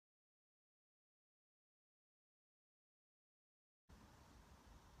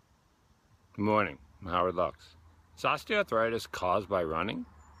Good morning, I'm Howard Lux. Is osteoarthritis caused by running?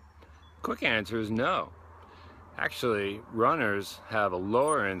 Quick answer is no. Actually, runners have a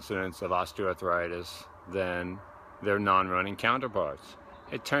lower incidence of osteoarthritis than their non-running counterparts.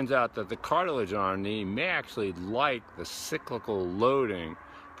 It turns out that the cartilage on our knee may actually like the cyclical loading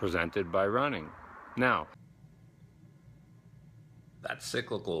presented by running. Now, that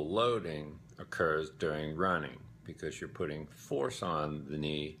cyclical loading occurs during running because you're putting force on the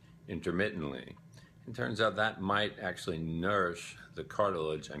knee intermittently. It turns out that might actually nourish the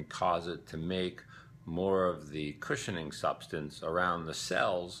cartilage and cause it to make more of the cushioning substance around the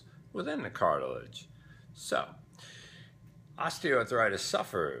cells within the cartilage. So, osteoarthritis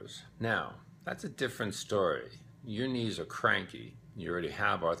sufferers, now, that's a different story. Your knees are cranky. You already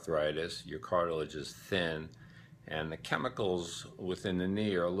have arthritis, your cartilage is thin, and the chemicals within the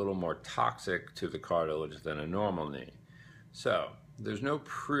knee are a little more toxic to the cartilage than a normal knee. So, there's no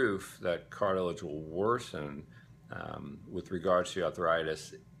proof that cartilage will worsen with regards to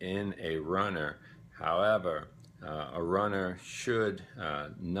arthritis in a runner. However, a runner should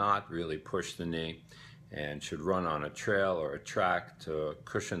not really push the knee and should run on a trail or a track to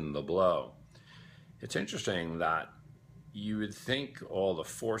cushion the blow. It's interesting that you would think all the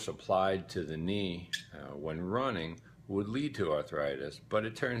force applied to the knee when running would lead to arthritis, but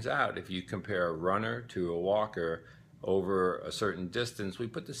it turns out if you compare a runner to a walker over a certain distance, we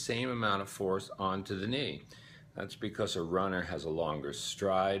put the same amount of force onto the knee. That's because a runner has a longer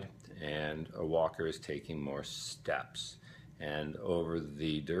stride and a walker is taking more steps. And over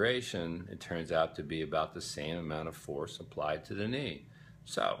the duration, it turns out to be about the same amount of force applied to the knee.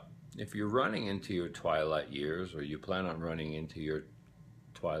 So, if you're running into your twilight years, or you plan on running into your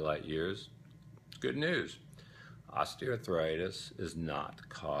twilight years, good news. Osteoarthritis is not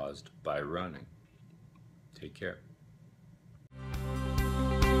caused by running. Take care.